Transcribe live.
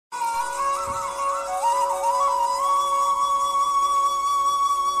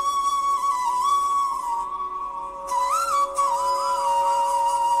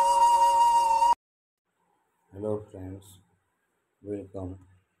welcome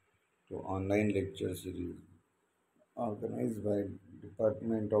to online lecture series organized by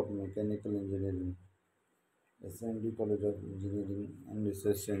Department of Mechanical Engineering, SMD College of Engineering and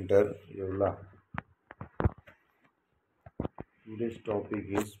Research Center, Yola. Today's topic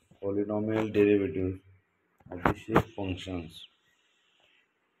is polynomial derivatives of the shape functions.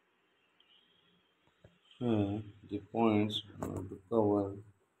 Here, the points to cover.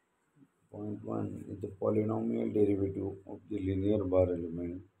 Point 1 is the polynomial derivative of the linear bar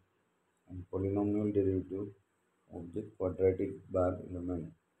element and polynomial derivative of the quadratic bar element.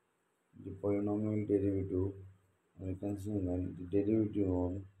 The polynomial derivative, we can see that the derivative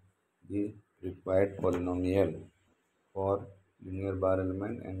of the required polynomial for linear bar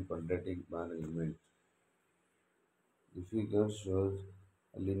element and quadratic bar element. The figure shows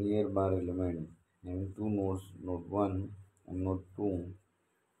a linear bar element having two nodes, node 1 and node 2.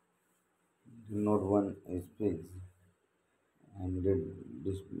 The node 1 is fixed and the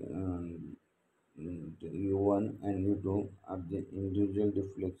U1 and U2 are the individual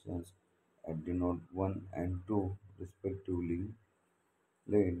deflections at the node 1 and 2 respectively.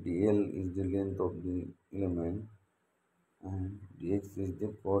 Let the L is the length of the element and the x is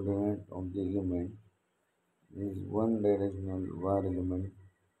the coordinate of the element. It is one directional var element,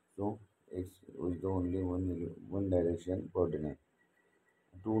 so x is the only one direction coordinate.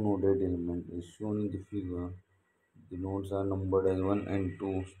 A two noded element is shown in the figure. The nodes are numbered as 1 and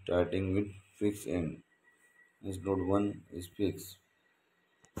 2 starting with fixed end. As node 1 is fixed.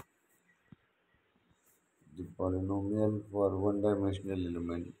 The polynomial for one-dimensional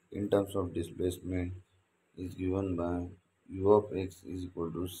element in terms of displacement is given by u of x is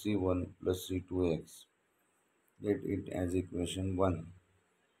equal to c1 plus c2x. Let it as equation 1.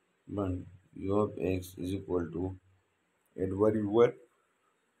 But u of x is equal to n1 u1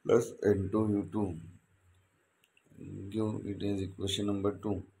 plus n2 u2. Give it as equation number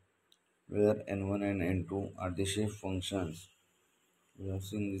 2, where n1 and n2 are the shape functions. We have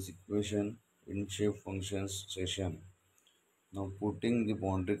seen this equation in shape functions session. Now putting the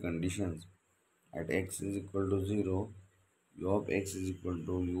boundary conditions at x is equal to 0, u of x is equal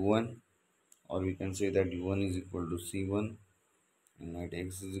to u1, or we can say that u1 is equal to c1, and at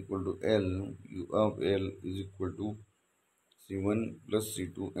x is equal to l, u of l is equal to c1 plus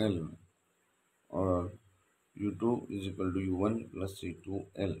c2l, or u2 is equal to u1 plus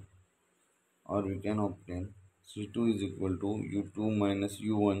c2l, or we can obtain c2 is equal to u2 minus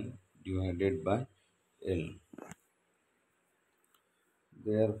u1 divided by l.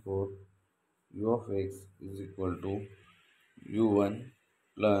 Therefore, u of x is equal to u1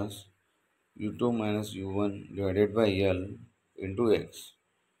 plus u2 minus u1 divided by l into x,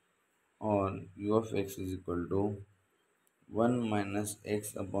 or u of x is equal to 1 minus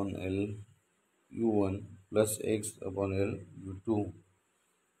x upon l u1 plus x upon l u2.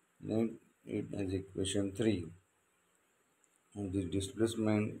 Let it as equation 3. And the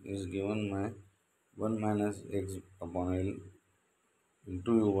displacement is given by 1 minus x upon l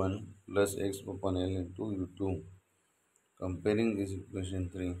into u1 plus x upon l into u2. Comparing this equation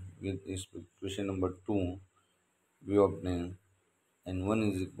 3 with this equation number 2, we obtain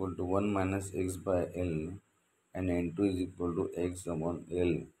n1 is equal to 1 minus x by l and n2 is equal to x upon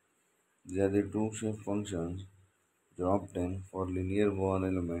l. These are the two shape functions that are obtained for linear bar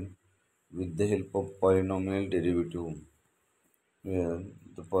element with the help of polynomial derivative, where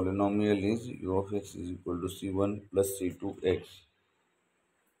the polynomial is u of x is equal to c1 plus c2x.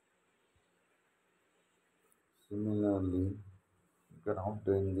 Similarly, you can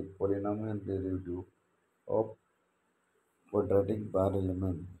obtain the polynomial derivative of quadratic bar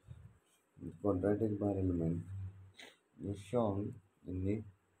element. The quadratic bar element is shown in the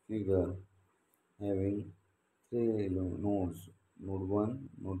figure having three nodes, node 1,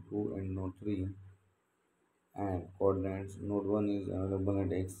 node 2 and node 3, and coordinates. Node 1 is available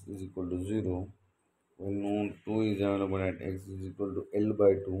at x is equal to 0, while node 2 is available at x is equal to l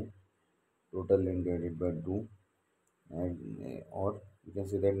by 2, total length divided by 2, and or you can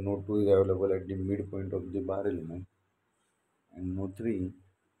say that node 2 is available at the midpoint of the bar element, and node 3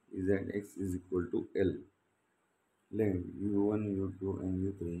 is at x is equal to l. Let u1, u2 and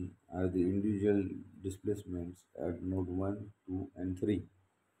u3 are the individual displacements at node 1, 2 and 3.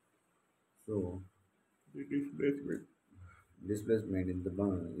 So the displacement in the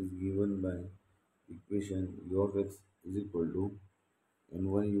bar is given by equation u of x is equal to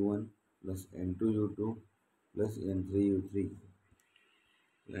n1 u1 plus n2 u2 plus n3 u3.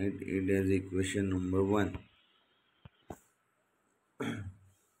 Write it as equation number 1.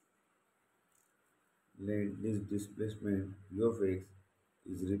 Let this displacement u of x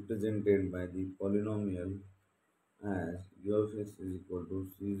is represented by the polynomial as u of x is equal to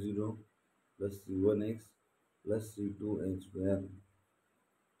c0 plus c1x plus c2x, where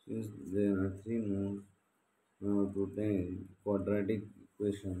since there are three nodes, now to obtain quadratic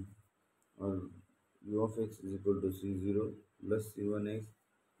equation or u of x is equal to c0 plus c1x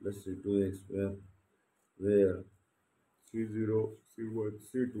plus c2x, where c0, c1,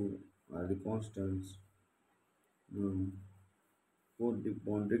 c2 are the constants. Now put the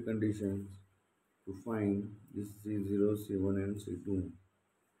boundary conditions to find this c0, c1 and c2.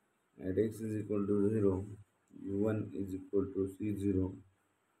 At x is equal to 0, u1 is equal to c0,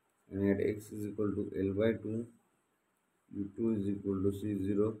 and at x is equal to l by 2, u2 is equal to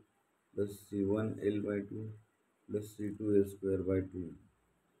c0 plus c1 l by 2 plus c2 l square by 2.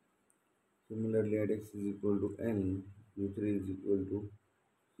 Similarly, at x is equal to n, u3 is equal to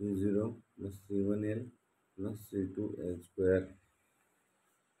c0 plus c1l plus c2l square.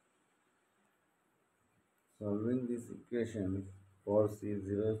 Solving this equation for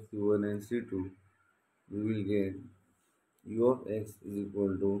c0, c1 and c2, we will get u of x is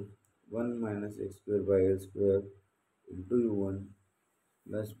equal to 1 minus x square by l square into u1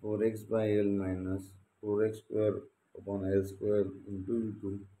 plus 4x by l minus 4x square upon l square into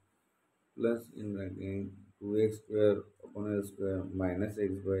u2 plus in bracket 2x square upon l square minus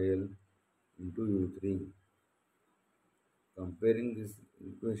x by l into u3. Comparing this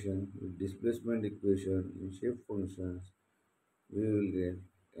equation with displacement equation in shape functions, we will get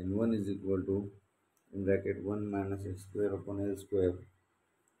n1 is equal to in bracket 1 minus x square upon l square,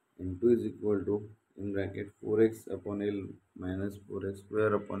 n2 is equal to in bracket 4x upon l minus 4x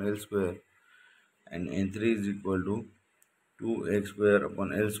square upon l square, and n3 is equal to 2x square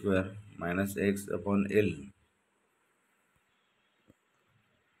upon l square minus x upon l.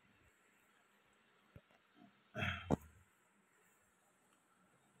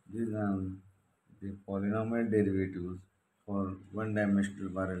 These are the polynomial derivatives for one-dimensional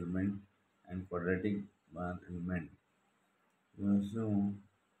bar element and quadratic bar element. So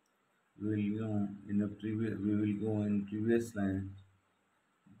we will go in previous line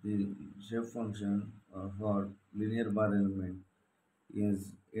the shape function for linear bar element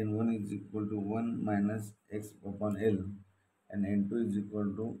is n1 is equal to 1 minus x upon l and n2 is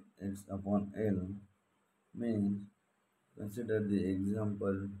equal to x upon l. Means consider the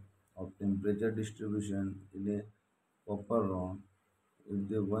example of temperature distribution in a copper rod. If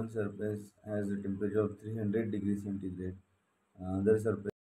the one surface has a temperature of 300 degrees centigrade, another surface